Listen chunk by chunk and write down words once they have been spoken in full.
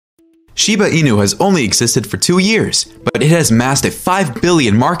Shiba Inu has only existed for 2 years, but it has amassed a 5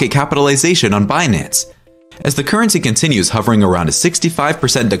 billion market capitalization on Binance. As the currency continues hovering around a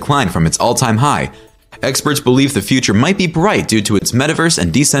 65% decline from its all-time high, experts believe the future might be bright due to its metaverse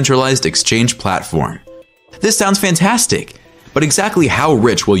and decentralized exchange platform. This sounds fantastic, but exactly how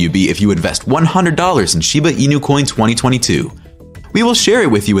rich will you be if you invest $100 in Shiba Inu Coin 2022? We will share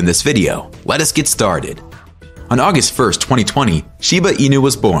it with you in this video. Let us get started. On August 1st, 2020, Shiba Inu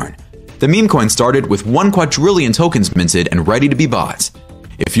was born. The meme coin started with 1 quadrillion tokens minted and ready to be bought.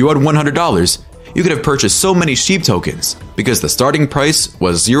 If you had $100, you could have purchased so many SHIB tokens because the starting price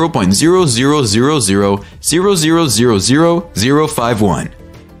was 0.0000000051.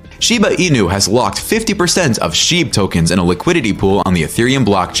 Shiba Inu has locked 50% of SHIB tokens in a liquidity pool on the Ethereum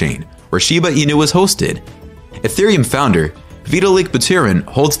blockchain, where Shiba Inu is hosted. Ethereum founder Vitalik Buterin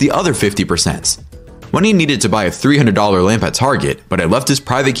holds the other 50%. When he needed to buy a $300 lamp at Target, but had left his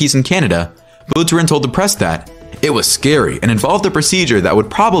private keys in Canada, Buterin told the press that it was scary and involved a procedure that would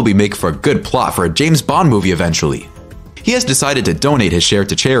probably make for a good plot for a James Bond movie eventually. He has decided to donate his share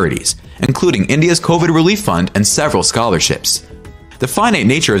to charities, including India's COVID Relief Fund and several scholarships. The finite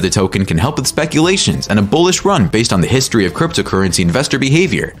nature of the token can help with speculations and a bullish run based on the history of cryptocurrency investor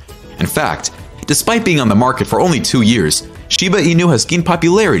behavior. In fact, despite being on the market for only 2 years, Shiba Inu has gained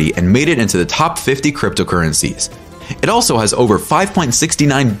popularity and made it into the top 50 cryptocurrencies. It also has over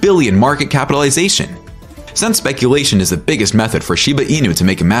 5.69 billion market capitalization. Since speculation is the biggest method for Shiba Inu to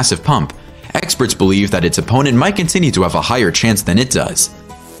make a massive pump, experts believe that its opponent might continue to have a higher chance than it does.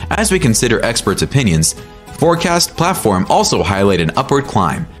 As we consider experts' opinions, Forecast platform also highlight an upward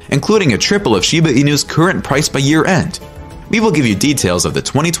climb, including a triple of Shiba Inu's current price by year-end. We will give you details of the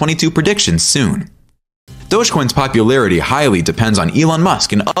 2022 predictions soon. Dogecoin's popularity highly depends on Elon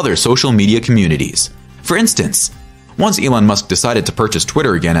Musk and other social media communities. For instance, once Elon Musk decided to purchase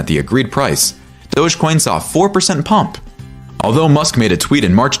Twitter again at the agreed price, Dogecoin saw a 4% pump. Although Musk made a tweet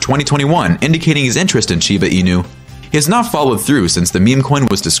in March 2021 indicating his interest in Shiba Inu, he has not followed through since the meme coin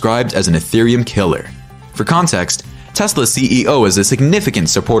was described as an Ethereum killer. For context, Tesla's CEO is a significant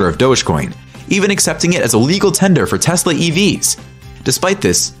supporter of Dogecoin, even accepting it as a legal tender for Tesla EVs. Despite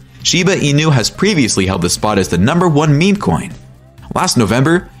this, Shiba Inu has previously held the spot as the #1 meme coin. Last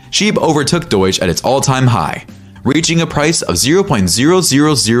November, SHIB overtook Doge at its all-time high, reaching a price of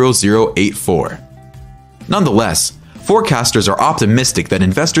 0.000084. Nonetheless, forecasters are optimistic that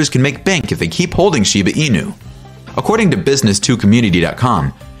investors can make bank if they keep holding Shiba Inu. According to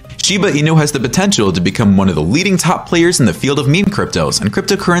business2community.com, Shiba Inu has the potential to become one of the leading top players in the field of meme cryptos and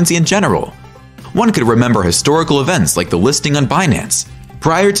cryptocurrency in general. One could remember historical events like the listing on Binance.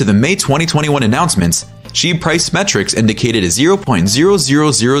 Prior to the May 2021 announcements, SHIB price metrics indicated a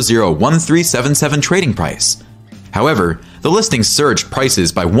 0.00001377 trading price. However, the listing surged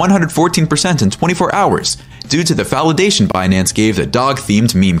prices by 114% in 24 hours due to the validation Binance gave the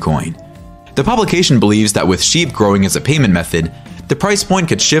dog-themed meme coin. The publication believes that with SHIB growing as a payment method, the price point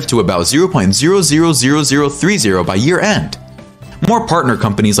could shift to about 0.000030 by year-end. More partner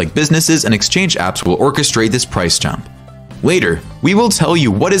companies like businesses and exchange apps will orchestrate this price jump. Later, we will tell you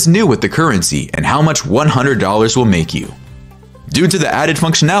what is new with the currency and how much $100 will make you. Due to the added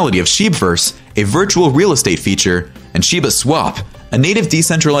functionality of Shibverse, a virtual real estate feature, and Shiba Swap, a native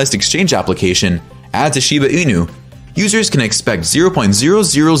decentralized exchange application, add to Shiba Inu, users can expect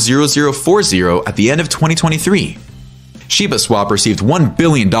 0.000040 at the end of 2023. Shiba Swap received $1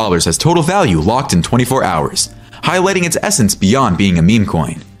 billion as total value locked in 24 hours, highlighting its essence beyond being a meme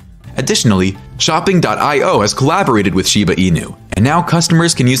coin. Additionally, Shopping.io has collaborated with Shiba Inu, and now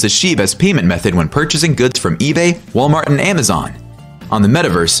customers can use the SHIB as payment method when purchasing goods from eBay, Walmart, and Amazon. On the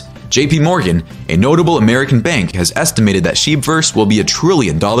metaverse, JP Morgan, a notable American bank, has estimated that Shibverse will be a $1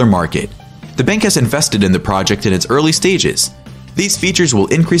 trillion market. The bank has invested in the project in its early stages. These features will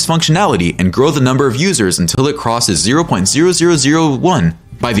increase functionality and grow the number of users until it crosses 0.0001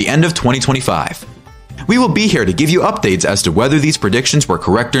 by the end of 2025. We will be here to give you updates as to whether these predictions were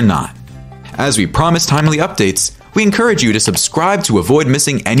correct or not. As we promise timely updates, we encourage you to subscribe to avoid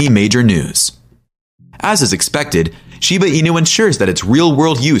missing any major news. As is expected, Shiba Inu ensures that its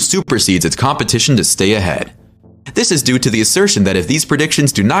real-world use supersedes its competition to stay ahead. This is due to the assertion that if these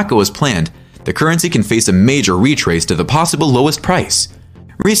predictions do not go as planned, the currency can face a major retrace to the possible lowest price.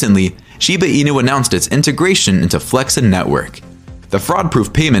 Recently, Shiba Inu announced its integration into Flexa Network. The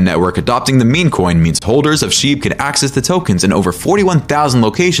fraud-proof payment network adopting the meme coin means holders of SHIB can access the tokens in over 41,000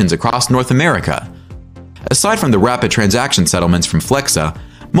 locations across North America. Aside from the rapid transaction settlements from Flexa,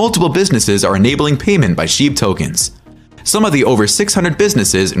 multiple businesses are enabling payment by SHIB tokens. Some of the over 600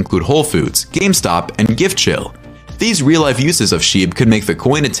 businesses include Whole Foods, GameStop, and GiftChill. These real-life uses of SHIB could make the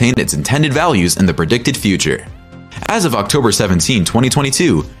coin attain its intended values in the predicted future. As of October 17,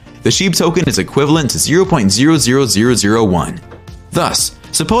 2022, the SHIB token is equivalent to 0.00001. Thus,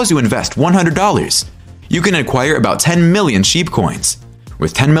 suppose you invest $100. You can acquire about 10 million SHIB coins.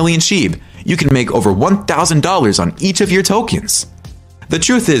 With 10 million SHIB, you can make over $1,000 on each of your tokens. The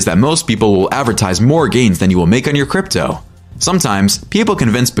truth is that most people will advertise more gains than you will make on your crypto. Sometimes, people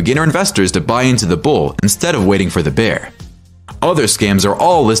convince beginner investors to buy into the bull instead of waiting for the bear. Other scams are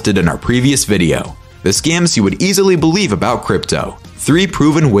all listed in our previous video. The scams you would easily believe about crypto. 3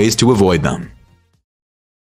 proven ways to avoid them.